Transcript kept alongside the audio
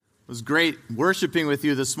was great worshiping with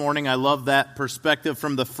you this morning. I love that perspective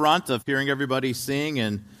from the front of hearing everybody sing,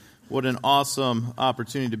 and what an awesome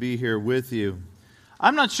opportunity to be here with you.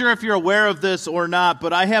 I'm not sure if you're aware of this or not,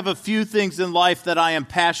 but I have a few things in life that I am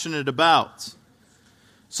passionate about.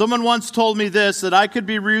 Someone once told me this, that I could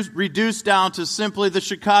be reduced down to simply the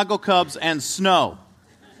Chicago Cubs and snow.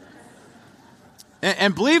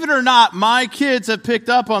 And believe it or not, my kids have picked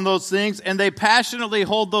up on those things, and they passionately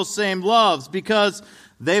hold those same loves because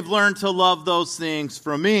they've learned to love those things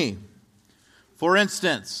from me. For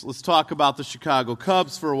instance, let's talk about the Chicago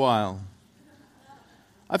Cubs for a while.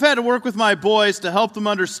 I've had to work with my boys to help them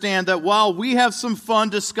understand that while we have some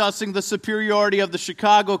fun discussing the superiority of the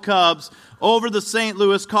Chicago Cubs over the St.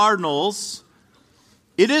 Louis Cardinals,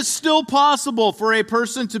 it is still possible for a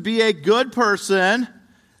person to be a good person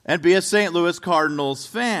and be a St. Louis Cardinals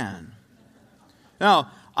fan.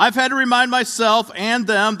 Now, I've had to remind myself and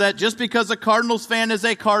them that just because a Cardinals fan is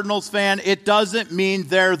a Cardinals fan, it doesn't mean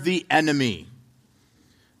they're the enemy.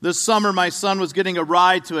 This summer, my son was getting a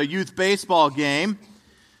ride to a youth baseball game,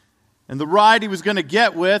 and the ride he was going to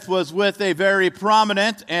get was with a very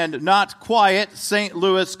prominent and not quiet St.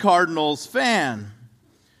 Louis Cardinals fan.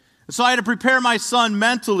 So I had to prepare my son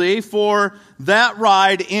mentally for that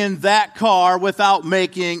ride in that car without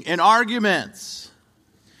making an argument.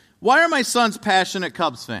 Why are my sons passionate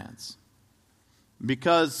Cubs fans?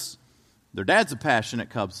 Because their dad's a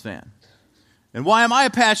passionate Cubs fan. And why am I a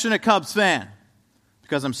passionate Cubs fan?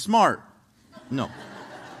 Because I'm smart. No.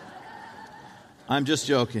 I'm just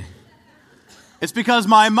joking. It's because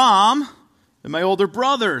my mom and my older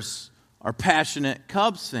brothers are passionate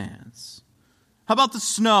Cubs fans. How about the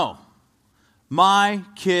snow? My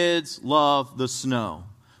kids love the snow.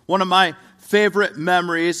 One of my favorite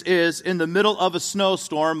memories is in the middle of a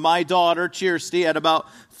snowstorm, my daughter, Kjaer, at about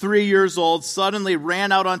 3 years old, suddenly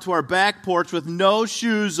ran out onto our back porch with no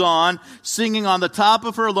shoes on, singing on the top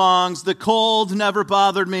of her lungs, "The cold never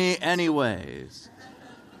bothered me anyways."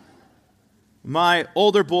 My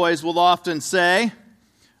older boys will often say,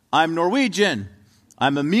 "I'm Norwegian.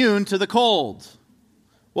 I'm immune to the cold."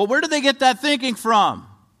 Well, where do they get that thinking from?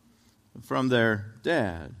 From their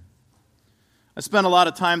dad. I spent a lot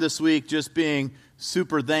of time this week just being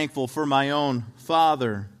super thankful for my own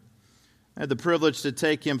father. I had the privilege to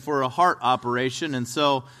take him for a heart operation, and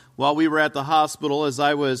so while we were at the hospital, as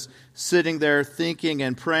I was sitting there thinking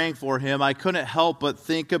and praying for him, I couldn't help but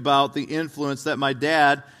think about the influence that my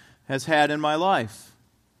dad has had in my life.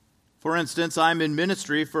 For instance, I'm in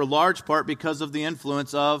ministry for a large part because of the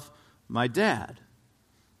influence of my dad.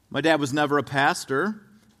 My dad was never a pastor,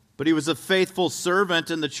 but he was a faithful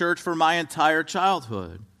servant in the church for my entire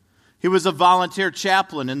childhood. He was a volunteer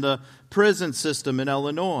chaplain in the prison system in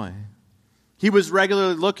Illinois. He was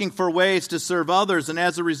regularly looking for ways to serve others, and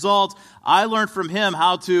as a result, I learned from him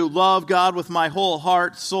how to love God with my whole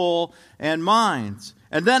heart, soul, and mind.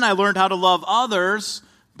 And then I learned how to love others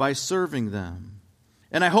by serving them.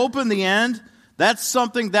 And I hope in the end, that's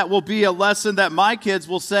something that will be a lesson that my kids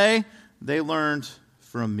will say they learned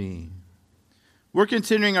from me. We're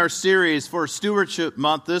continuing our series for Stewardship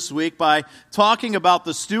Month this week by talking about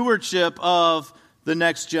the stewardship of the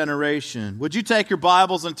next generation. Would you take your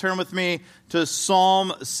Bibles and turn with me to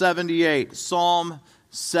Psalm 78? Psalm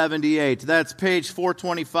 78. That's page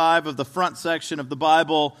 425 of the front section of the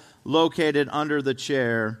Bible, located under the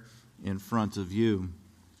chair in front of you.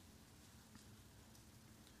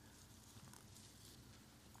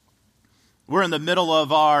 We're in the middle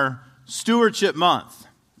of our Stewardship Month.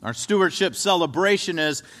 Our stewardship celebration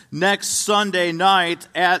is next Sunday night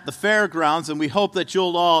at the fairgrounds, and we hope that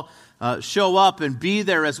you'll all show up and be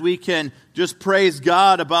there as we can just praise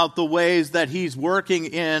God about the ways that He's working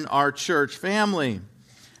in our church family.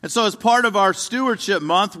 And so as part of our Stewardship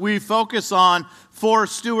Month, we focus on four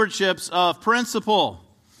stewardships of principle,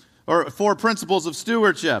 or four principles of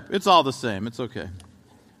stewardship. It's all the same. It's okay.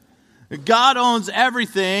 God owns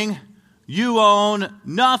everything. You own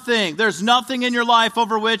nothing. There's nothing in your life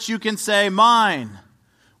over which you can say, mine.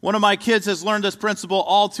 One of my kids has learned this principle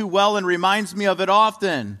all too well and reminds me of it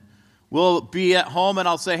often. We'll be at home and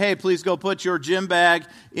I'll say, "Hey, please go put your gym bag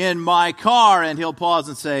in my car." And he'll pause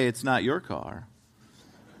and say, "It's not your car.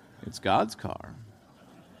 It's God's car."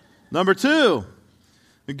 Number two,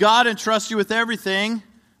 God entrusts you with everything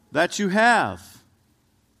that you have.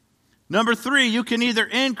 Number three, you can either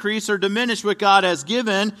increase or diminish what God has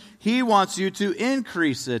given. He wants you to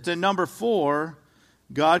increase it. And number four,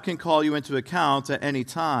 God can call you into account at any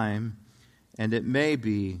time, and it may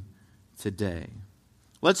be today.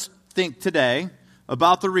 Let's think today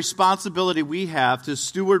about the responsibility we have to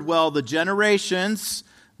steward well the generations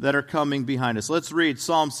that are coming behind us. Let's read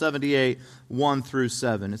Psalm 78, 1 through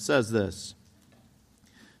 7. It says this: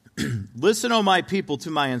 Listen, O my people,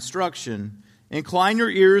 to my instruction. Incline your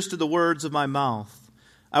ears to the words of my mouth.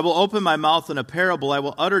 I will open my mouth in a parable. I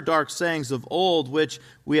will utter dark sayings of old, which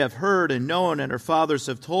we have heard and known, and our fathers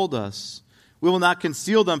have told us. We will not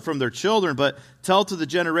conceal them from their children, but tell to the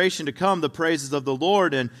generation to come the praises of the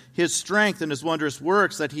Lord and his strength and his wondrous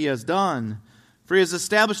works that he has done. For he has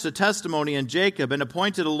established a testimony in Jacob and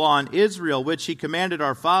appointed a law in Israel, which he commanded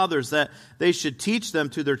our fathers, that they should teach them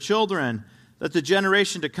to their children, that the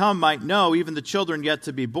generation to come might know, even the children yet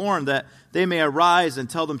to be born, that they may arise and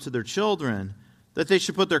tell them to their children, that they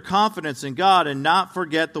should put their confidence in God and not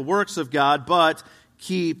forget the works of God, but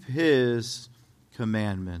keep his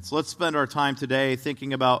commandments. Let's spend our time today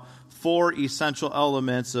thinking about 4 essential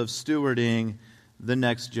elements of stewarding the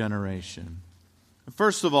next generation.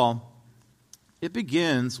 First of all, it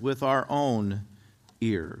begins with our own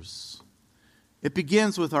ears. It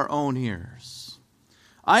begins with our own ears.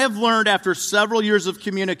 I have learned after several years of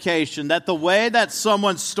communication that the way that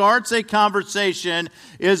someone starts a conversation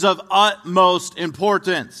is of utmost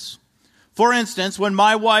importance. For instance, when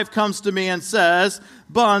my wife comes to me and says,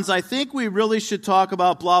 Buns, I think we really should talk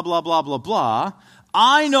about blah, blah, blah, blah, blah,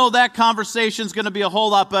 I know that conversation is going to be a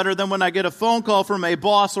whole lot better than when I get a phone call from a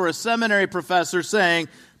boss or a seminary professor saying,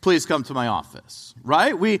 please come to my office,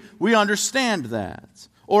 right? We understand that.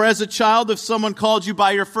 Or as a child, if someone called you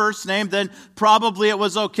by your first name, then probably it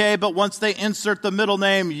was okay, but once they insert the middle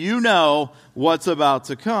name, you know what's about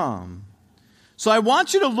to come. So I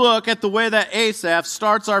want you to look at the way that Asaph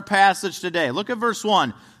starts our passage today. Look at verse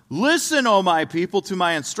 1. Listen, O my people, to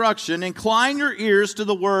my instruction. Incline your ears to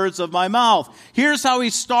the words of my mouth. Here's how he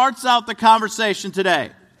starts out the conversation today.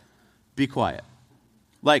 Be quiet.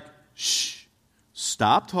 Like, shh.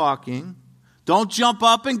 Stop talking. Don't jump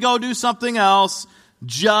up and go do something else.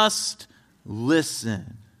 Just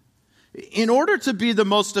listen. In order to be the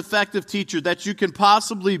most effective teacher that you can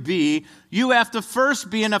possibly be, you have to first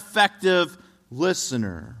be an effective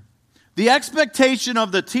listener. The expectation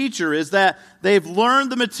of the teacher is that they've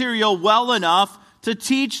learned the material well enough to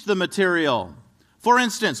teach the material. For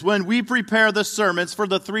instance, when we prepare the sermons for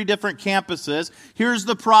the 3 different campuses, here's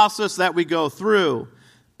the process that we go through.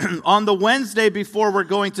 On the Wednesday before we're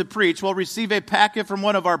going to preach, we'll receive a packet from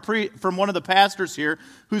one of the pastors here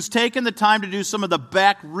who's taken the time to do some of the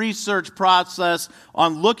back research process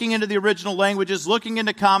on looking into the original languages, looking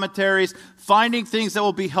into commentaries, finding things that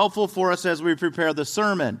will be helpful for us as we prepare the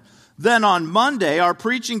sermon. Then on Monday, our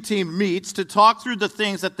preaching team meets to talk through the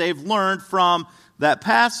things that they've learned from that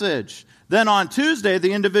passage. Then on Tuesday,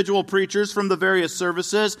 the individual preachers from the various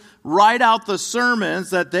services write out the sermons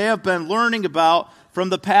that they have been learning about from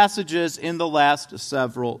the passages in the last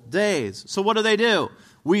several days. So what do?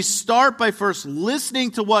 We start by first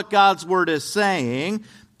listening to what God's Word is saying,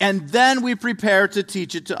 and then we prepare to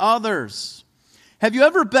teach it to others. Have you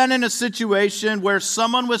ever been in a situation where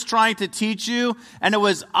someone was trying to teach you, and it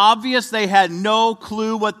was obvious they had no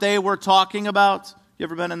clue what they were talking about? You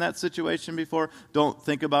ever been in that situation before? Don't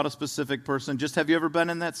think about a specific person. Just have you ever been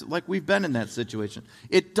in that? Like we've been in that situation.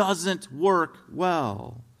 It doesn't work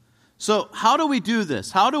well. So how do we do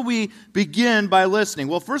this? How do we begin by listening?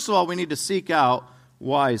 Well, first of all, we need to seek out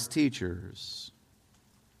wise teachers.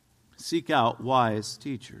 Seek out wise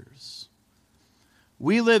teachers.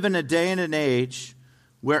 We live in a day and an age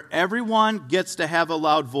where everyone gets to have a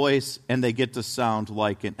loud voice and they get to sound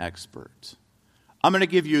like an expert. I'm going to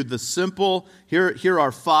give you the simple, here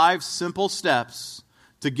are 5 simple steps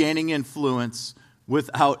to gaining influence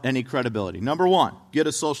without any credibility. Number 1, get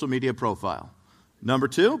a social media profile. Number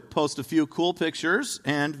 2, post a few cool pictures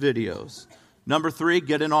and videos. Number 3,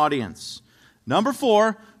 get an audience. Number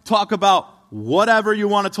 4, talk about whatever you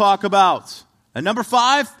want to talk about. And number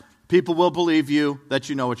 5, people will believe you that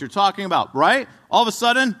you know what you're talking about, right? All of a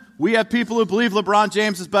sudden, we have people who believe LeBron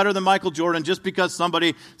James is better than Michael Jordan just because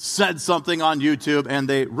somebody said something on YouTube and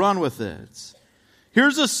they run with it.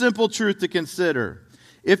 Here's a simple truth to consider.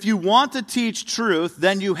 If you want to teach truth,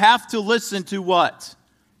 then you have to listen to what?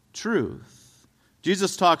 Truth.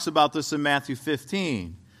 Jesus talks about this in Matthew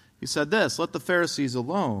 15. He said this, let the Pharisees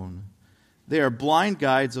alone. They are blind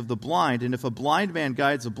guides of the blind, and if a blind man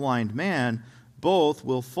guides a blind man, both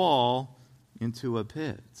will fall into a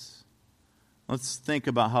pit. Let's think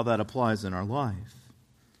about how that applies in our life.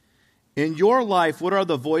 In your life, what are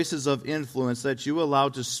the voices of influence that you allow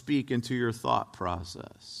to speak into your thought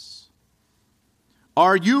process?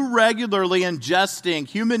 Are you regularly ingesting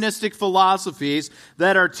humanistic philosophies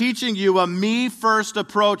that are teaching you a me-first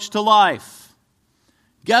approach to life?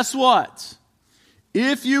 Guess what?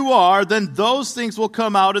 If you are, then those things will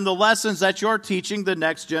come out in the lessons that you're teaching the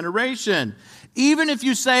next generation. Even if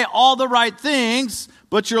you say all the right things,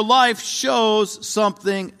 but your life shows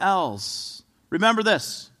something else. Remember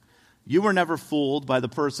this. You were never fooled by the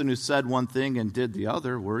person who said one thing and did the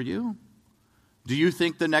other, were you? Do you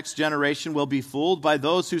think the next generation will be fooled by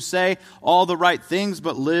those who say all the right things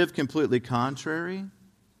but live completely contrary?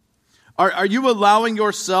 Are you allowing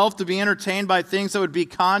yourself to be entertained by things that would be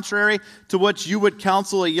contrary to what you would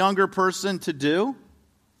counsel a younger person to do?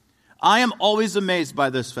 I am always amazed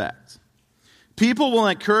by this fact. People will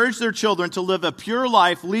encourage their children to live a pure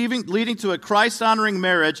life, leading to a Christ-honoring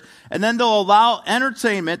marriage, and then they'll allow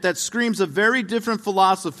entertainment that screams a very different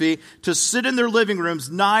philosophy to sit in their living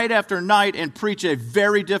rooms night after night and preach a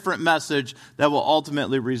very different message that will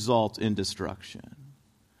ultimately result in destruction.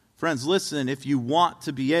 Friends, listen, if you want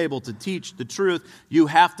to be able to teach the truth, you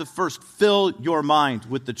have to first fill your mind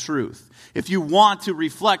with the truth. If you want to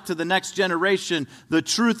reflect to the next generation the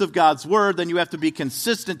truth of God's word, then you have to be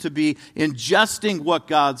consistent to be ingesting what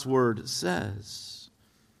God's word says.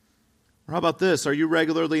 Or how about this? Are you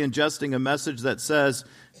regularly ingesting a message that says,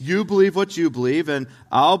 you believe what you believe, and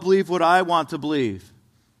I'll believe what I want to believe?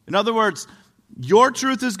 In other words, your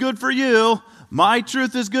truth is good for you, my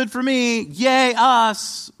truth is good for me, yay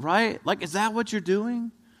us, right? Like, is that what you're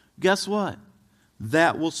doing? Guess what?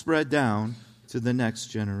 That will spread down to the next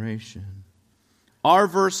generation. Our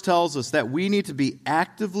verse tells us that we need to be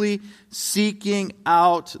actively seeking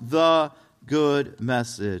out the good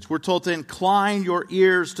message. We're told to incline your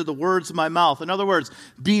ears to the words of my mouth. In other words,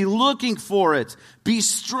 be looking for it. Be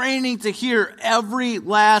straining to hear every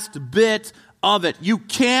last bit of it. You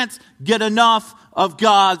can't get enough of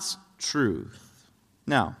God's truth.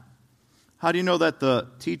 Now, how do you know that the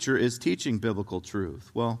teacher is teaching biblical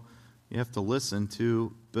truth? Well, you have to listen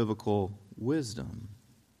to biblical wisdom.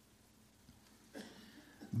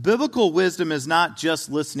 Biblical wisdom is not just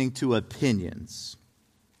listening to opinions.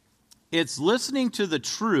 It's listening to the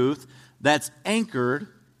truth that's anchored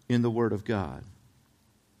in the Word of God.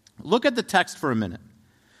 Look at the text for a minute.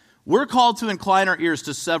 We're called to incline our ears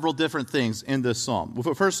to several different things in this psalm.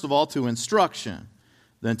 First of all, to instruction,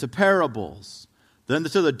 then to parables, then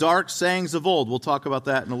to the dark sayings of old. We'll talk about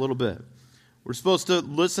that in a little bit. We're supposed to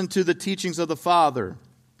listen to the teachings of the Father,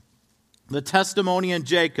 the testimony in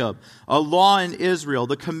Jacob, a law in Israel,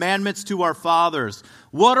 the commandments to our fathers.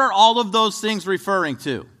 What are all of those things referring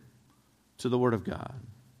to? To the Word of God.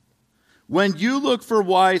 When you look for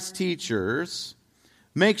wise teachers,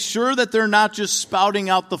 make sure that they're not just spouting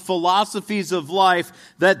out the philosophies of life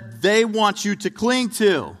that they want you to cling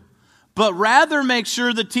to, but rather make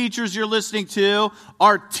sure the teachers you're listening to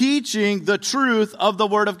are teaching the truth of the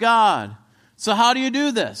Word of God. So how do you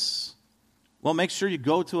do this? Well, make sure you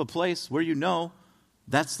go to a place where you know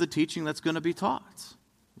that's the teaching that's going to be taught,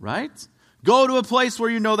 right? Go to a place where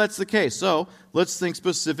you know that's the case. So let's think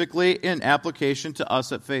specifically in application to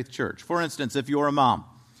us at Faith Church. For instance, if you're a mom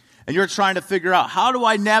and you're trying to figure out, how do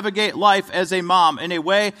I navigate life as a mom in a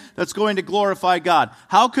way that's going to glorify God?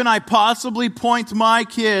 How can I possibly point my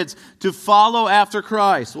kids to follow after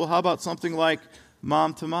Christ? Well, how about something like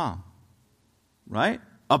Mom to Mom, right?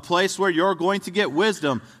 A place where you're going to get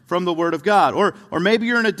wisdom from the Word of God. Or maybe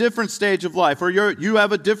you're in a different stage of life, or you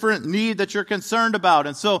have a different need that you're concerned about.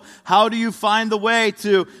 And so how do you find the way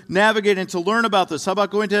to navigate and to learn about this? How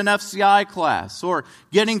about going to an FCI class, or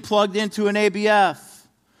getting plugged into an ABF?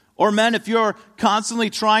 Or men, if you're constantly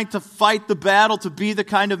trying to fight the battle to be the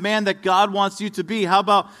kind of man that God wants you to be, how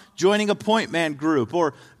about joining a point man group,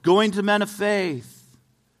 or going to Men of Faith?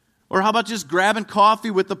 Or how about just grabbing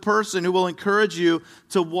coffee with the person who will encourage you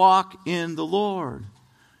to walk in the Lord?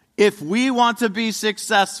 If we want to be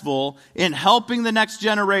successful in helping the next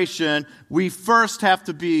generation, we first have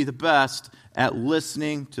to be the best at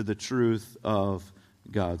listening to the truth of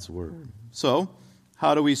God's Word. So,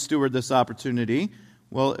 how do we steward this opportunity?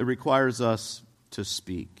 Well, it requires us to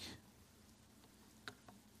speak.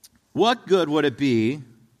 What good would it be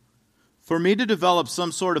for me to develop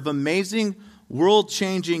some sort of amazing,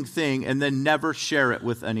 world-changing thing and then never share it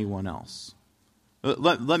with anyone else?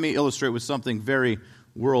 Let me illustrate with something very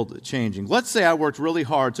world-changing. Let's say I worked really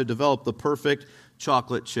hard to develop the perfect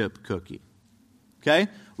chocolate chip cookie. Okay?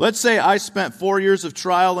 Let's say I spent 4 years of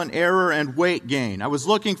trial and error and weight gain. I was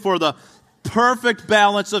looking for the perfect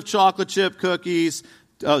balance of chocolate chip cookies,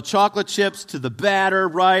 chocolate chips to the batter,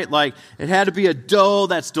 right? Like, it had to be a dough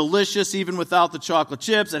that's delicious even without the chocolate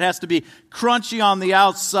chips. It has to be crunchy on the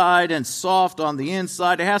outside and soft on the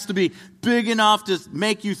inside. It has to be big enough to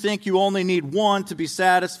make you think you only need one to be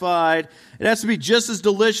satisfied. It has to be just as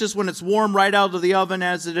delicious when it's warm right out of the oven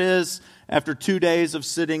as it is after 2 days of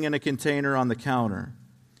sitting in a container on the counter.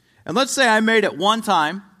 And let's say I made it one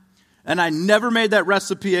time, and I never made that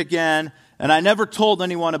recipe again, and I never told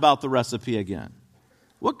anyone about the recipe again.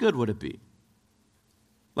 What good would it be?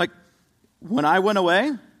 Like, when I went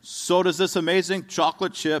away, so does this amazing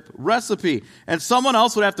chocolate chip recipe. And someone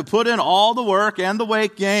else would have to put in all the work and the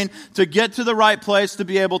weight gain to get to the right place to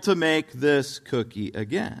be able to make this cookie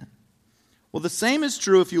again. Well, the same is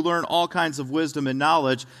true if you learn all kinds of wisdom and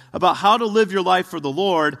knowledge about how to live your life for the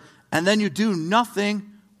Lord, and then you do nothing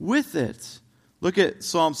with it. Look at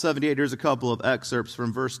Psalm 78. Here's a couple of excerpts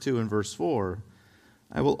from verse 2 and verse 4.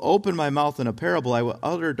 I will open my mouth in a parable. I will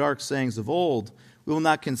utter dark sayings of old. We will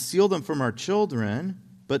not conceal them from our children,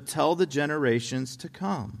 but tell the generations to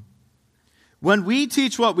come. When we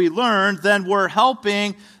teach what we learned, then we're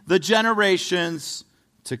helping the generations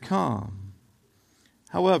to come.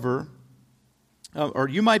 However, or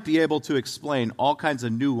you might be able to explain all kinds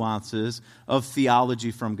of nuances of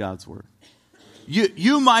theology from God's Word.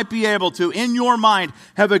 You might be able to, in your mind,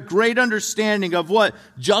 have a great understanding of what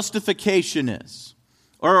justification is,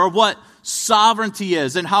 or what sovereignty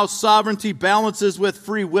is, and how sovereignty balances with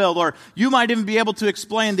free will, or you might even be able to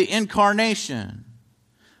explain the incarnation.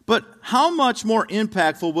 But how much more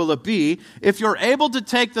impactful will it be if you're able to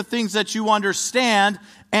take the things that you understand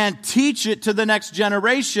and teach it to the next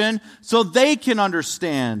generation so they can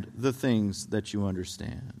understand the things that you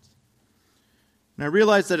understand? And I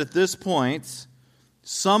realize that at this point,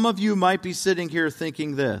 some of you might be sitting here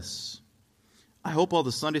thinking this: I hope all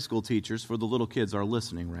the Sunday school teachers for the little kids are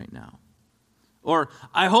listening right now. Or,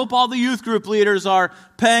 I hope all the youth group leaders are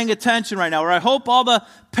paying attention right now. Or, I hope all the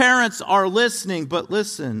parents are listening. But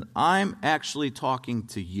listen, I'm actually talking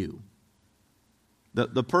to you.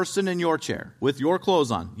 The person in your chair with your clothes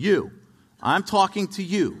on, you. I'm talking to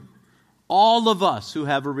you. All of us who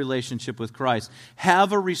have a relationship with Christ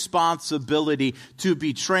have a responsibility to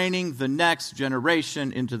be training the next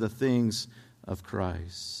generation into the things of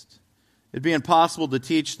Christ. It'd be impossible to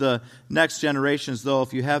teach the next generations, though,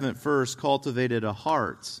 if you haven't first cultivated a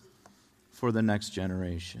heart for the next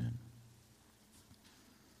generation.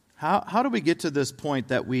 How do we get to this point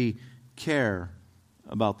that we care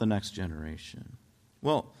about the next generation?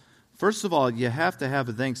 Well, first of all, you have to have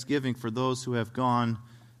a thanksgiving for those who have gone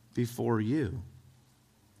before you.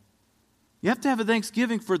 You have to have a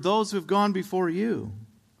thanksgiving for those who have gone before you.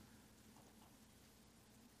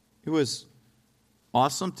 It was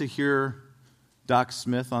awesome to hear Doc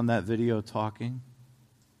Smith on that video talking,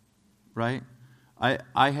 right?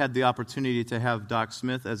 I had the opportunity to have Doc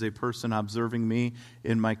Smith as a person observing me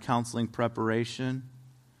in my counseling preparation,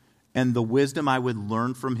 and the wisdom I would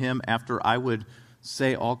learn from him after I would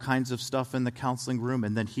say all kinds of stuff in the counseling room,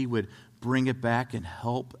 and then he would bring it back and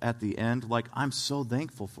help at the end. Like, I'm so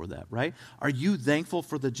thankful for that, right? Are you thankful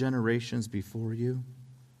for the generations before you?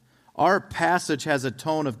 Our passage has a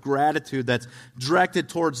tone of gratitude that's directed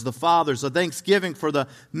towards the fathers, a thanksgiving for the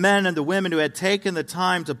men and the women who had taken the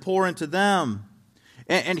time to pour into them.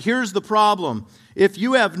 And here's the problem. If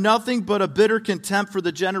you have nothing but a bitter contempt for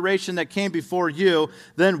the generation that came before you,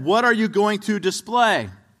 then what are you going to display?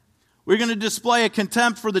 We're going to display a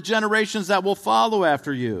contempt for the generations that will follow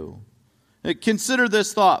after you. Consider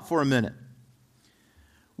this thought for a minute.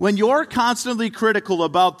 When you're constantly critical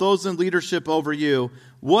about those in leadership over you,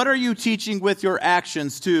 what are you teaching with your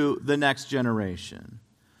actions to the next generation?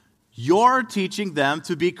 You're teaching them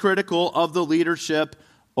to be critical of the leadership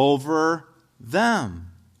over them.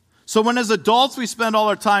 So when as adults we spend all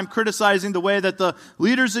our time criticizing the way that the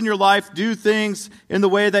leaders in your life do things in the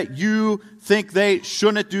way that you think they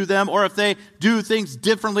shouldn't do them, or if they do things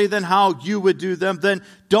differently than how you would do them, then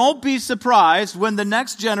don't be surprised when the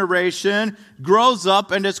next generation grows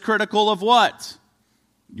up and is critical of what?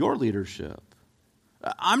 Your leadership.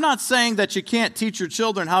 I'm not saying that you can't teach your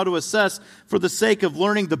children how to assess for the sake of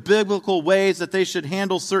learning the biblical ways that they should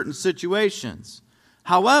handle certain situations.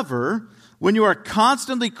 However, when you are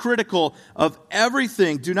constantly critical of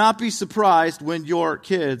everything, do not be surprised when your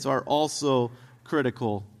kids are also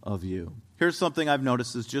critical of you. Here's something I've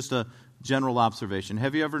noticed is just a general observation.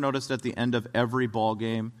 Have you ever noticed at the end of every ball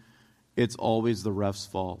game, it's always the ref's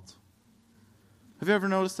fault? Have you ever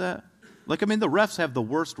noticed that? The refs have the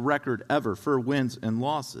worst record ever for wins and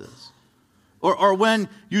losses. Or when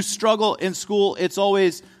you struggle in school, it's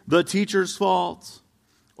always the teacher's fault.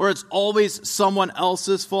 Or it's always someone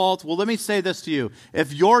else's fault. Well, let me say this to you.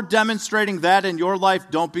 If you're demonstrating that in your life,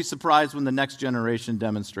 don't be surprised when the next generation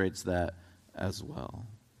demonstrates that as well.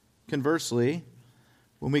 Conversely,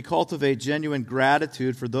 when we cultivate genuine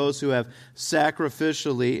gratitude for those who have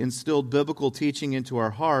sacrificially instilled biblical teaching into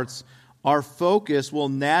our hearts, our focus will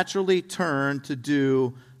naturally turn to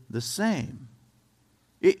do the same.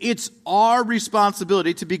 It's our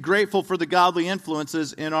responsibility to be grateful for the godly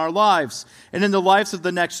influences in our lives and in the lives of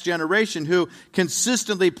the next generation who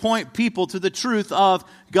consistently point people to the truth of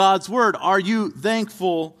God's Word. Are you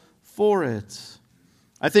thankful for it?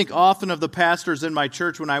 I think often of the pastors in my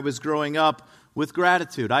church when I was growing up with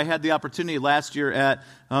gratitude. I had the opportunity last year at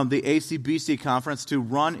the ACBC conference to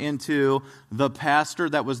run into the pastor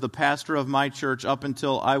that was the pastor of my church up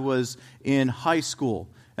until I was in high school.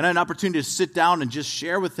 And I had an opportunity to sit down and just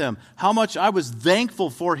share with him how much I was thankful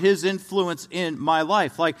for his influence in my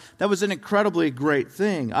life. Like, that was an incredibly great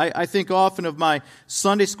thing. I think often of my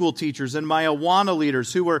Sunday school teachers and my Awana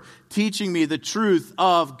leaders who were teaching me the truth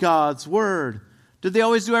of God's Word. Did they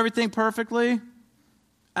always do everything perfectly?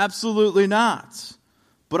 Absolutely not.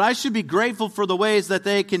 But I should be grateful for the ways that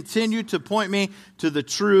they continue to point me to the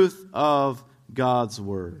truth of God's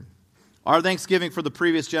Word. Our thanksgiving for the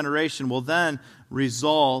previous generation will then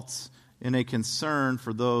result in a concern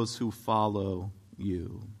for those who follow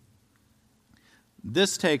you.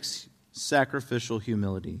 This takes sacrificial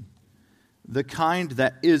humility, the kind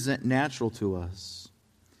that isn't natural to us.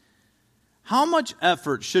 How much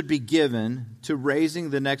effort should be given to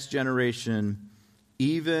raising the next generation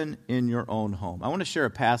even in your own home? I want to share a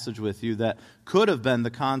passage with you that could have been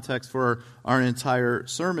the context for our entire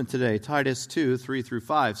sermon today. Titus 2,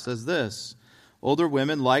 3-5 says this: Older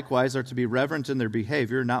women likewise are to be reverent in their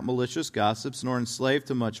behavior, not malicious gossips, nor enslaved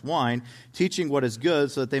to much wine, teaching what is good,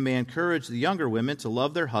 so that they may encourage the younger women to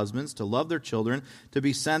love their husbands, to love their children, to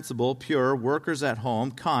be sensible, pure, workers at home,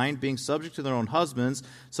 kind, being subject to their own husbands,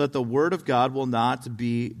 so that the word of God will not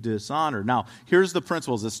be dishonored. Now, here's the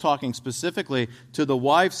principles. It's talking specifically to the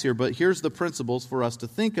wives here, but here's the principles for us to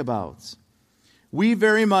think about. We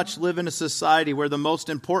very much live in a society where the most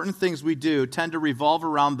important things we do tend to revolve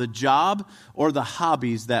around the job or the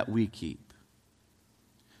hobbies that we keep.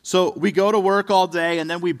 So we go to work all day and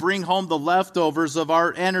then we bring home the leftovers of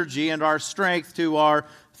our energy and our strength to our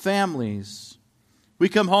families. We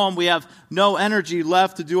come home, we have no energy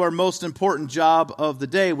left to do our most important job of the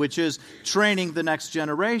day, which is training the next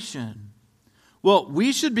generation. Well,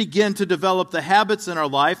 we should begin to develop the habits in our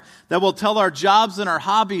life that will tell our jobs and our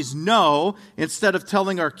hobbies no, instead of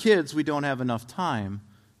telling our kids we don't have enough time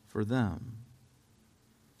for them.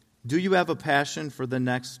 Do you have a passion for the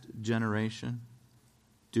next generation?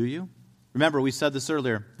 Do you? Remember, we said this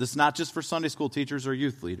earlier. This is not just for Sunday school teachers or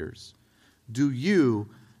youth leaders. Do you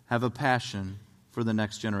have a passion for the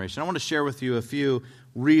next generation? I want to share with you a few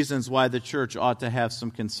reasons why the church ought to have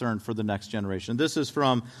some concern for the next generation. This is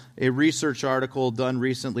from a research article done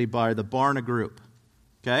recently by the Barna Group.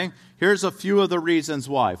 Okay? Here's a few of the reasons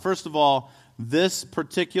why. First of all, this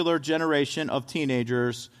particular generation of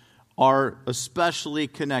teenagers are especially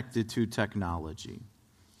connected to technology.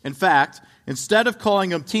 In fact, instead of calling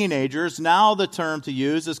them teenagers, now the term to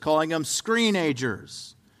use is calling them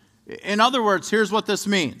screenagers. In other words, here's what this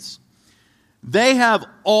means. They have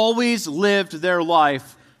always lived their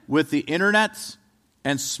life with the internet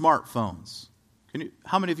and smartphones.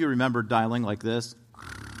 How many of you remember dialing like this?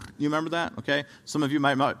 You remember that? Okay. Some of you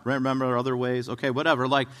might remember other ways. Okay, whatever.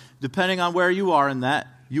 Like, depending on where you are in that,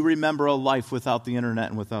 you remember a life without the internet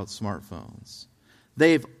and without smartphones.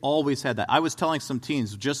 They've always had that. I was telling some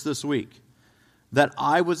teens just this week that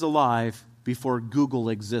I was alive before Google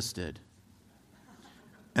existed.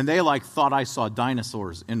 And they thought I saw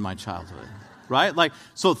dinosaurs in my childhood. Right?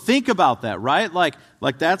 So think about that, right? Like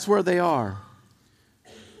that's where they are.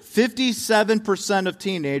 57% of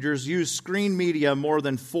teenagers use screen media more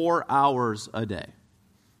than 4 hours a day.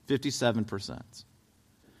 57%.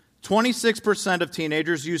 26% of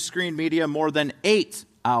teenagers use screen media more than 8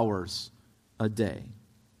 hours a day.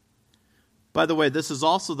 By the way, this is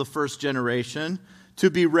also the first generation to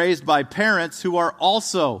be raised by parents who are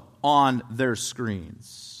also on their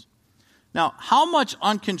screens. Now, how much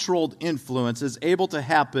uncontrolled influence is able to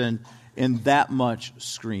happen in that much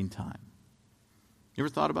screen time? You ever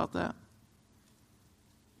thought about that?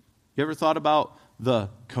 You ever thought about the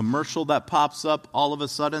commercial that pops up all of a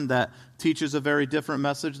sudden that teaches a very different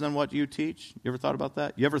message than what you teach? You ever thought about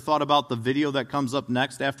that? You ever thought about the video that comes up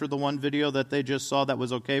next after the one video that they just saw that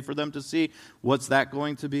was okay for them to see? What's that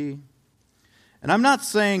going to be? And I'm not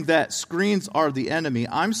saying that screens are the enemy.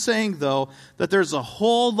 I'm saying, though, that there's a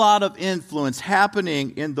whole lot of influence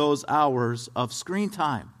happening in those hours of screen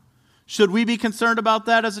time. Should we be concerned about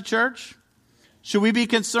that as a church? Should we be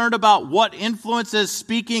concerned about what influence is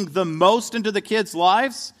speaking the most into the kids'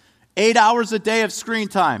 lives? 8 hours a day of screen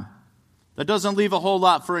time. That doesn't leave a whole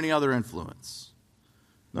lot for any other influence.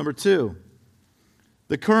 Number 2,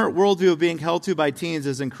 the current worldview of being held to by teens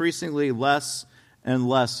is increasingly less and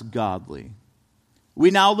less godly. We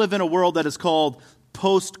now live in a world that is called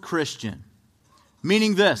post-Christian,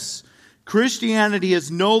 meaning this: Christianity is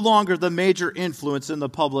no longer the major influence in the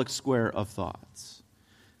public square of thoughts.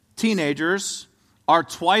 Teenagers are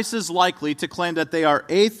twice as likely to claim that they are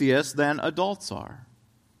atheists than adults are.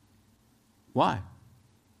 Why?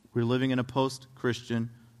 We're living in a post-Christian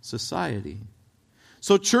society.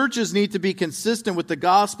 So churches need to be consistent with the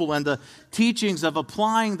gospel and the teachings of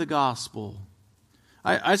applying the gospel.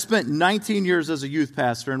 I spent 19 years as a youth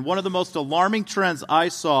pastor, and one of the most alarming trends I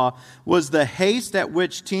saw was the haste at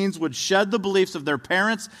which teens would shed the beliefs of their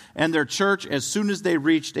parents and their church as soon as they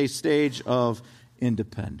reached a stage of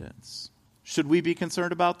independence. Should we be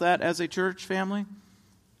concerned about that as a church family?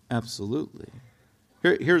 Absolutely.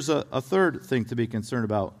 Here's a third thing to be concerned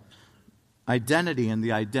about: identity and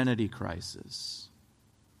the identity crisis.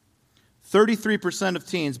 33% of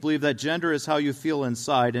teens believe that gender is how you feel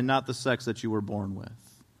inside and not the sex that you were born with.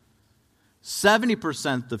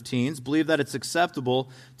 70% of teens believe that it's acceptable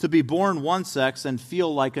to be born one sex and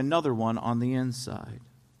feel like another one on the inside.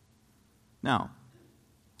 Now,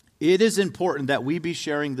 it is important that we be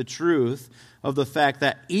sharing the truth of the fact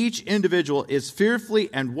that each individual is fearfully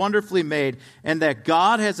and wonderfully made, and that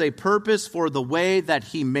God has a purpose for the way that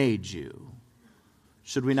He made you.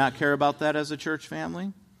 Should we not care about that as a church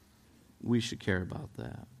family? We should care about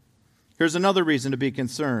that. Here's another reason to be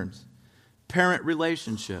concerned: parent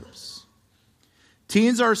relationships.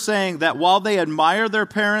 Teens are saying that while they admire their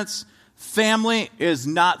parents, family is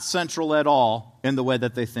not central at all in the way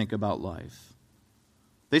that they think about life.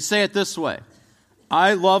 They say it this way: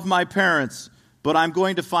 I love my parents, but I'm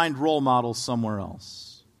going to find role models somewhere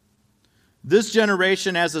else. This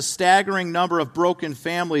generation has a staggering number of broken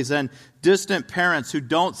families and distant parents who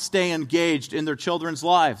don't stay engaged in their children's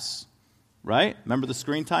lives. Right? Remember the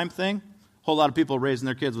screen time thing? A whole lot of people raising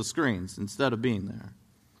their kids with screens instead of being there.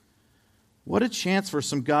 What a chance for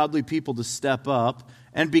some godly people to step up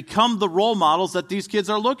and become the role models that these kids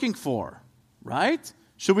are looking for. Right?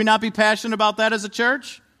 Should we not be passionate about that as a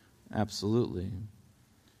church? Absolutely.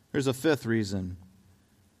 Here's a fifth reason.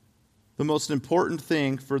 The most important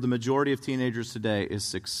thing for the majority of teenagers today is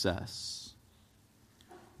success.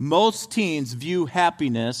 Most teens view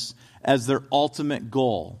happiness as their ultimate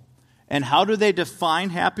goal. And how do they define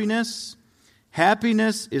happiness?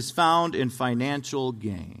 Happiness is found in financial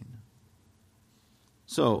gain.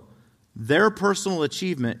 So, their personal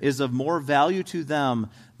achievement is of more value to them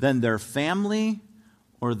than their family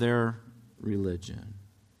or their religion.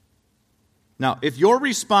 Now, if your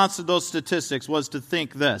response to those statistics was to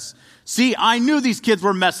think this: see, I knew these kids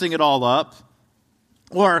were messing it all up.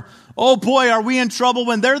 Or, oh boy, are we in trouble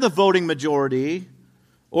when they're the voting majority?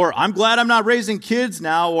 Or, I'm glad I'm not raising kids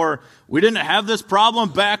now. Or, we didn't have this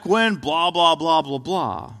problem back when, blah, blah, blah, blah,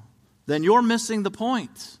 blah. Then you're missing the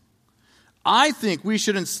point. I think we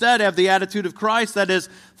should instead have the attitude of Christ that is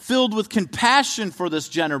filled with compassion for this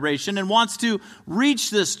generation and wants to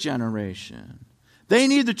reach this generation. They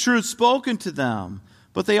need the truth spoken to them,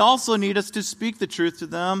 but they also need us to speak the truth to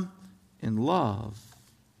them in love.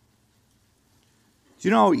 Do you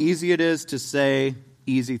know how easy it is to say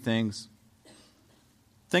easy things?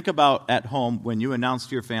 Think about at home when you announce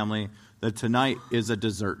to your family that tonight is a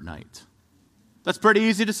dessert night. That's pretty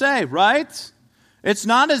easy to say, right? It's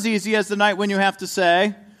not as easy as the night when you have to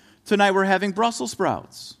say, tonight we're having Brussels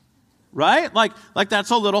sprouts, right? Like that's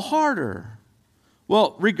a little harder.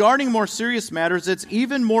 Well, regarding more serious matters, it's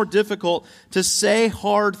even more difficult to say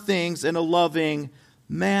hard things in a loving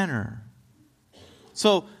manner.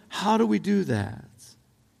 So how do we do that?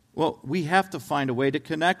 Well, we have to find a way to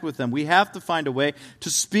connect with them. We have to find a way to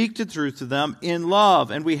speak the truth to them in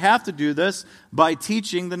love. And we have to do this by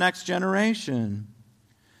teaching the next generation.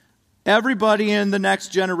 Everybody in the next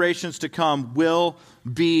generations to come will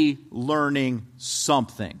be learning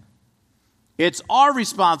something. It's our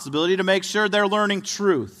responsibility to make sure they're learning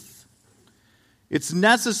truth. It's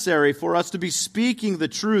necessary for us to be speaking the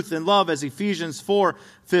truth in love, as Ephesians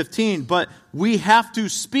 4:15, but we have to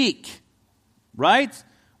speak, right?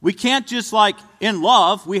 We can't just in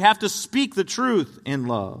love, we have to speak the truth in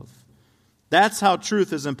love. That's how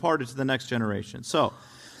truth is imparted to the next generation. So,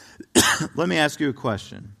 let me ask you a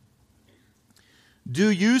question. Do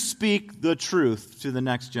you speak the truth to the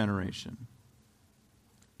next generation?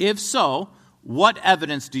 If so, what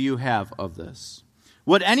evidence do you have of this?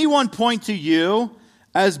 Would anyone point to you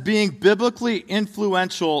as being biblically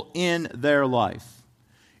influential in their life?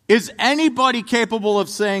 Is anybody capable of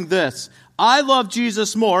saying this? I love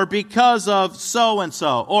Jesus more because of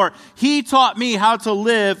so-and-so. Or he taught me how to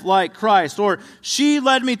live like Christ. Or she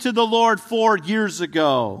led me to the Lord 4 years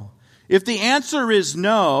ago. If the answer is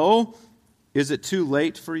no, is it too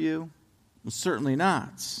late for you? Well, certainly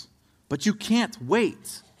not. But you can't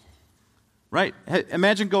wait. Right?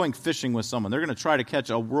 Imagine going fishing with someone. They're going to try to catch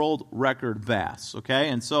a world record bass, okay?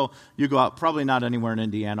 And so you go out, probably not anywhere in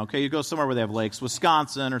Indiana, okay? You go somewhere where they have lakes,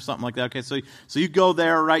 Wisconsin or something like that, okay? So you go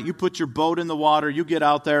there, right? You put your boat in the water, you get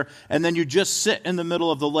out there, and then you just sit in the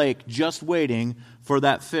middle of the lake just waiting for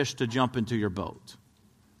that fish to jump into your boat.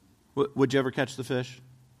 Would you ever catch the fish?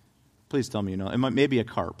 Please tell me you know. It might maybe a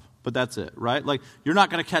carp, but that's it, right? Like, you're not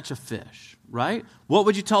going to catch a fish, right? What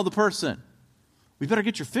would you tell the person? We better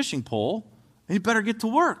get your fishing pole. And you better get to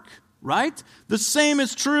work, right? The same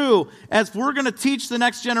is true as we're going to teach the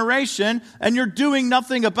next generation and you're doing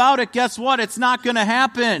nothing about it. Guess what? It's not going to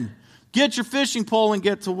happen. Get your fishing pole and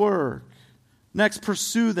get to work. Next,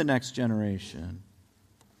 pursue the next generation.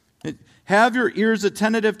 Have your ears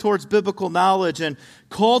attentive towards biblical knowledge and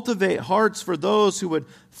cultivate hearts for those who would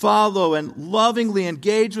follow and lovingly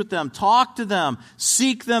engage with them. Talk to them.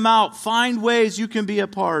 Seek them out. Find ways you can be a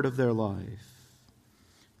part of their life.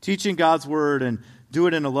 Teaching God's word and do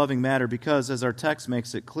it in a loving manner because, as our text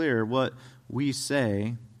makes it clear, what we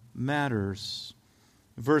say matters.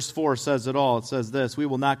 Verse 4 says it all. It says this, "We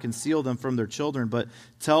will not conceal them from their children, but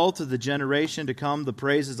tell to the generation to come the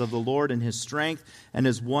praises of the Lord and His strength and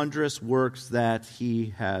His wondrous works that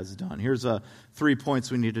He has done." Here's 3 points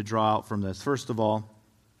we need to draw out from this. First of all,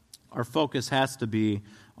 our focus has to be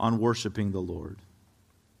on worshiping the Lord.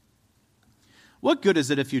 What good is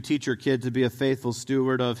it if you teach your kid to be a faithful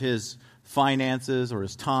steward of his finances or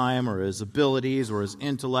his time or his abilities or his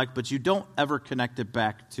intellect, but you don't ever connect it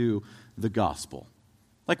back to the gospel?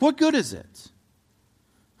 Like, what good is it?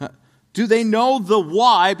 Do they know the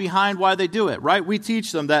why behind why they do it, right? We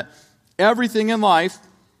teach them that everything in life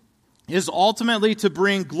is ultimately to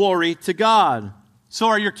bring glory to God. So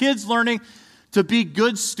are your kids learning to be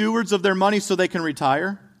good stewards of their money so they can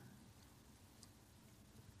retire?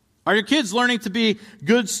 Are your kids learning to be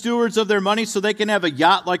good stewards of their money so they can have a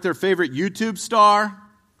yacht like their favorite YouTube star?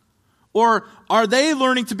 Or are they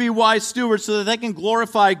learning to be wise stewards so that they can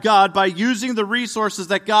glorify God by using the resources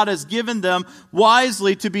that God has given them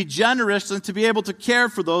wisely to be generous and to be able to care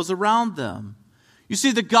for those around them? You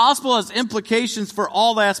see, the gospel has implications for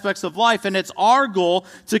all aspects of life, and it's our goal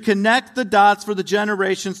to connect the dots for the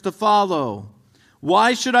generations to follow.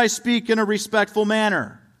 Why should I speak in a respectful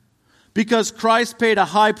manner? Because Christ paid a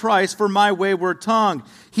high price for my wayward tongue.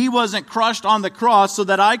 He wasn't crushed on the cross so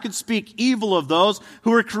that I could speak evil of those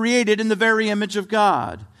who were created in the very image of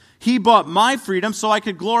God. He bought my freedom so I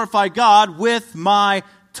could glorify God with my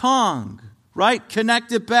tongue. Right?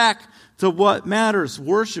 Connect it back to what matters,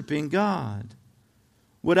 worshiping God.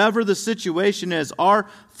 Whatever the situation is, our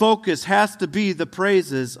focus has to be the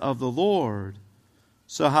praises of the Lord.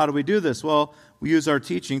 So how do we do this? Well, we use our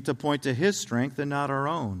teaching to point to His strength and not our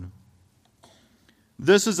own.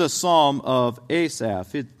 This is a psalm of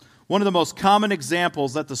Asaph. One of the most common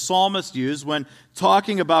examples that the psalmist used when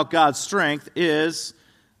talking about God's strength is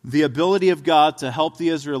the ability of God to help the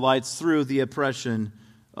Israelites through the oppression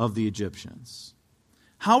of the Egyptians.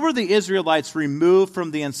 How were the Israelites removed from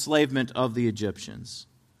the enslavement of the Egyptians?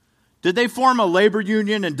 Did they form a labor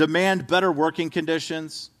union and demand better working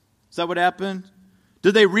conditions? Is that what happened?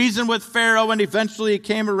 Did they reason with Pharaoh and eventually it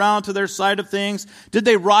came around to their side of things? Did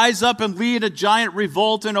they rise up and lead a giant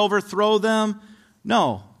revolt and overthrow them?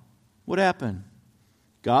 No. What happened?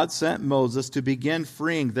 God sent Moses to begin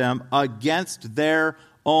freeing them against their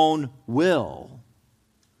own will.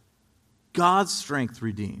 God's strength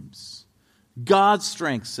redeems. God's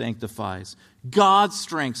strength sanctifies. God's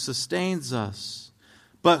strength sustains us.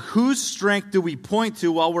 But whose strength do we point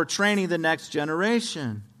to while we're training the next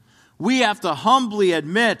generation? We have to humbly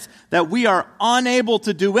admit that we are unable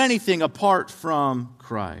to do anything apart from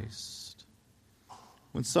Christ.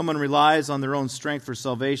 When someone relies on their own strength for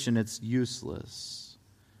salvation, it's useless.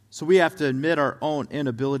 So we have to admit our own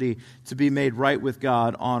inability to be made right with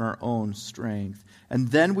God on our own strength. And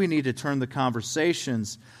then we need to turn the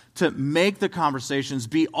conversations to make the conversations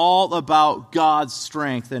be all about God's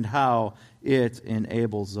strength and how it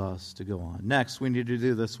enables us to go on. Next, we need to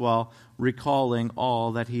do this while recalling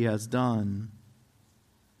all that He has done.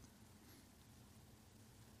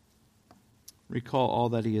 Recall all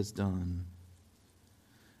that He has done.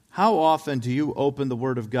 How often do you open the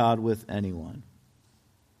Word of God with anyone?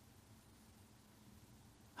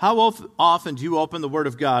 How often do you open the Word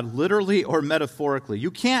of God, literally or metaphorically? You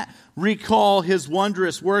can't recall His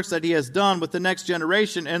wondrous works that He has done with the next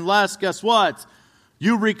generation unless, guess what?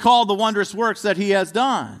 You recall the wondrous works that He has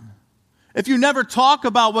done. If you never talk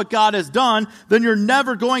about what God has done, then you're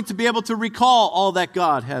never going to be able to recall all that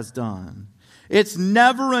God has done. It's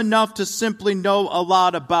never enough to simply know a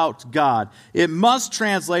lot about God. It must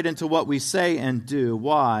translate into what we say and do.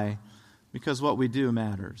 Why? Because what we do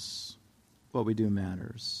matters. What we do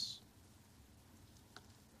matters.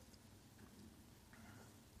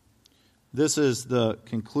 This is the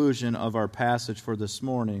conclusion of our passage for this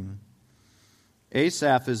morning.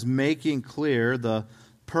 Asaph is making clear the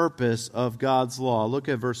purpose of God's law. Look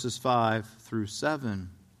at verses 5 through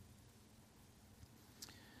 7.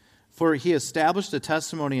 For he established a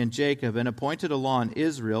testimony in Jacob and appointed a law in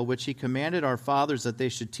Israel, which he commanded our fathers that they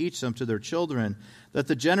should teach them to their children, that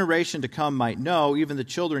the generation to come might know, even the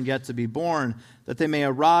children yet to be born, that they may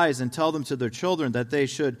arise and tell them to their children, that they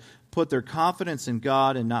should put their confidence in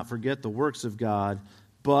God and not forget the works of God,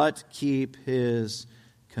 but keep his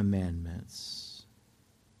commandments.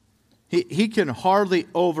 He can hardly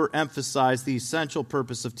overemphasize the essential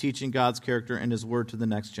purpose of teaching God's character and his word to the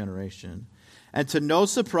next generation. And to no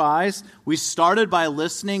surprise, we started by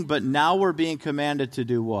listening, but now we're being commanded to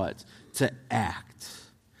do what? To act.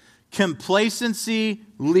 Complacency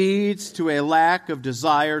leads to a lack of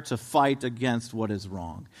desire to fight against what is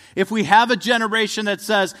wrong. If we have a generation that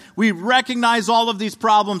says, we recognize all of these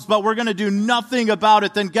problems, but we're going to do nothing about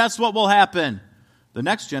it, then guess what will happen? The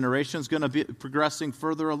next generation is going to be progressing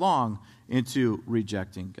further along into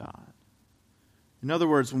rejecting God. In other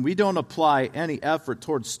words, when we don't apply any effort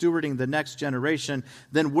towards stewarding the next generation,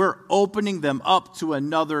 then we're opening them up to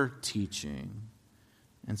another teaching.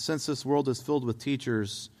 And since this world is filled with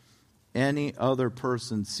teachers, any other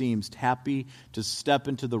person seems happy to step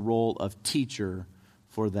into the role of teacher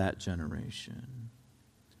for that generation.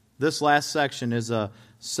 This last section is a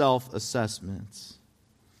self-assessment.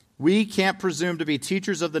 We can't presume to be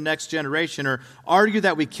teachers of the next generation or argue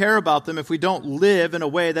that we care about them if we don't live in a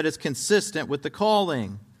way that is consistent with the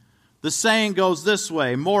calling. The saying goes this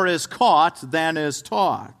way: more is caught than is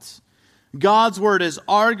taught. God's word is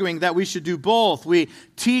arguing that we should do both. We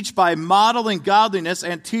teach by modeling godliness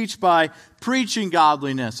and teach by preaching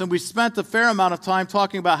godliness. And we spent a fair amount of time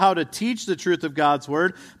talking about how to teach the truth of God's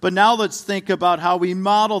word, but now let's think about how we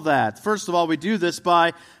model that. First of all, we do this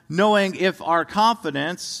by knowing if our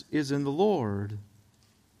confidence is in the Lord.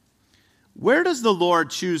 Where does the Lord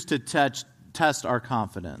choose to test our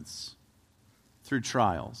confidence? Through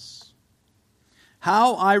trials.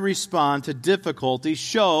 How I respond to difficulty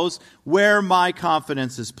shows where my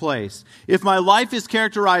confidence is placed. If my life is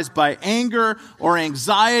characterized by anger or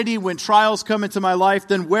anxiety when trials come into my life,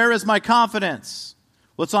 then where is my confidence?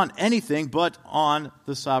 Well, it's on anything but on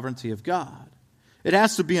the sovereignty of God. It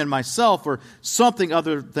has to be in myself or something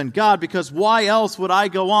other than God, because why else would I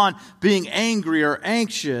go on being angry or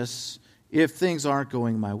anxious if things aren't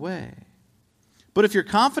going my way? But if your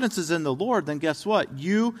confidence is in the Lord, then guess what?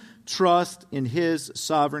 You trust in his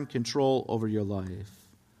sovereign control over your life.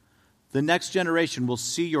 The next generation will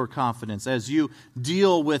see your confidence as you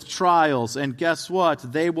deal with trials, and guess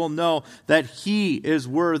what? They will know that he is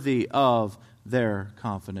worthy of their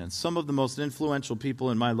confidence. Some of the most influential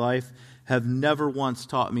people in my life have never once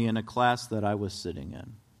taught me in a class that I was sitting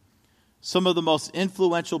in. Some of the most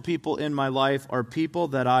influential people in my life are people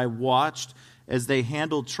that I watched as they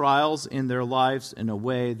handled trials in their lives in a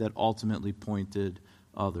way that ultimately pointed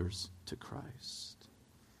others to Christ.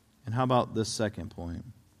 And how about this second point?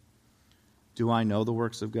 Do I know the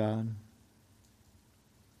works of God?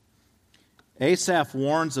 Asaph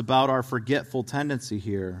warns about our forgetful tendency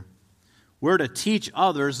here. We're to teach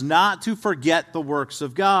others not to forget the works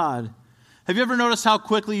of God. Have you ever noticed how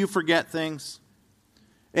quickly you forget things?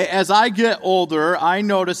 As I get older, I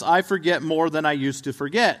notice I forget more than I used to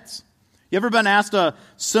forget. You ever been asked a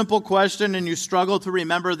simple question and you struggle to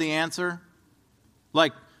remember the answer?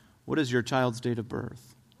 Like, what is your child's date of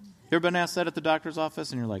birth? You ever been asked that at the doctor's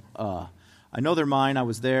office and you're like, I know they're mine, I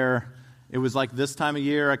was there. It was like this time of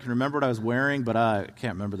year, I can remember what I was wearing, but I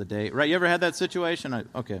can't remember the date. Right, you ever had that situation?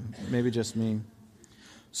 Okay, maybe just me.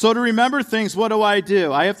 So to remember things, what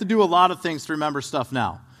do? I have to do a lot of things to remember stuff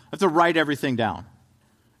now. I have to write everything down.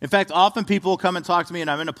 In fact, often people will come and talk to me and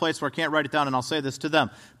I'm in a place where I can't write it down, and I'll say this to them: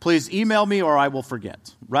 please email me or I will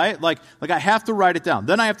forget, right? Like I have to write it down.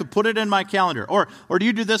 Then I have to put it in my calendar. Or do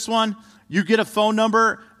you do this one? You get a phone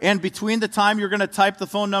number, and between the time you're going to type the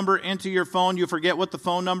phone number into your phone, you forget what the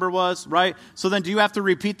phone number was, right? So then do you have to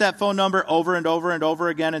repeat that phone number over and over and over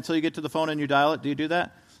again until you get to the phone and you dial it? Do you do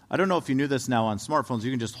that? I don't know if you knew this now on smartphones.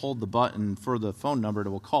 You can just hold the button for the phone number and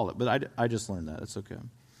it will call it. But I just learned that. It's okay.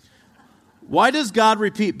 Why does God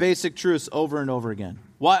repeat basic truths over and over again?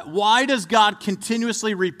 Why does God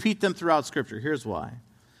continuously repeat them throughout Scripture? Here's why.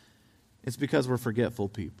 It's because we're forgetful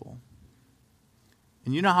people.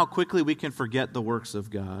 And you know how quickly we can forget the works of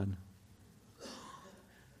God?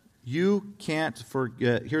 You can't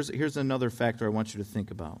forget. Here's another factor I want you to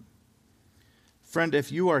think about. Friend,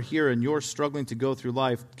 if you are here and you're struggling to go through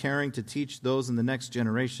life, caring to teach those in the next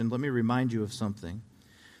generation, let me remind you of something.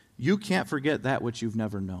 You can't forget that which you've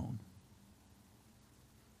never known.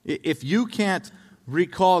 If you can't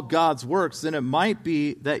recall God's works, then it might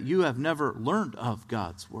be that you have never learned of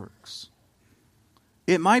God's works.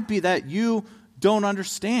 It might be that you don't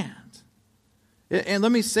understand. And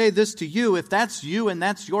let me say this to you, if that's you and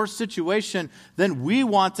that's your situation, then we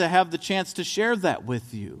want to have the chance to share that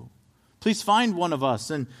with you. Please find one of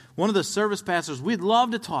us and one of the service pastors. We'd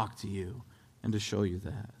love to talk to you and to show you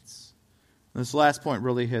that. This last point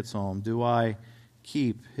really hits home. Do I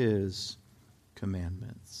keep His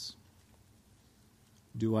commandments?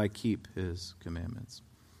 Do I keep His commandments?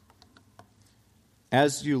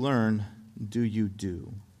 As you learn, do you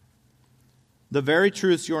do? The very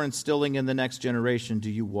truths you're instilling in the next generation, do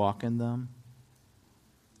you walk in them?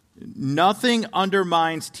 Nothing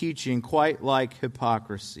undermines teaching quite like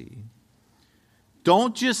hypocrisy.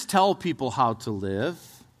 Don't just tell people how to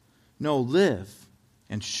live. No, live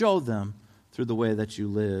and show them through the way that you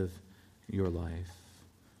live your life.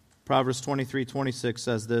 Proverbs 23:26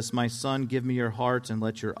 says this, "My son, give me your heart and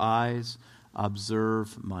let your eyes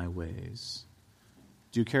observe my ways."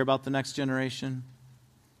 Do you care about the next generation?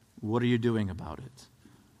 What are you doing about it?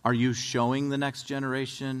 Are you showing the next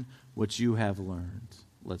generation what you have learned?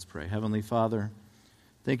 Let's pray. Heavenly Father,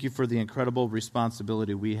 thank you for the incredible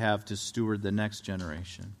responsibility we have to steward the next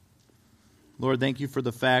generation. Lord, thank you for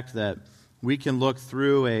the fact that we can look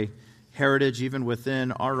through a heritage even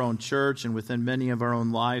within our own church and within many of our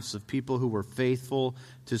own lives of people who were faithful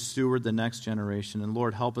to steward the next generation. And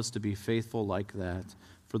Lord, help us to be faithful like that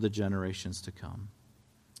for the generations to come.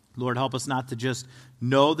 Lord, help us not to just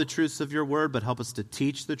know the truths of your word, but help us to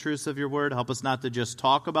teach the truths of your word. Help us not to just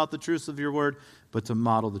talk about the truths of your word, but to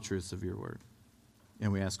model the truths of your word.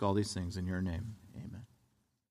 And we ask all these things in your name.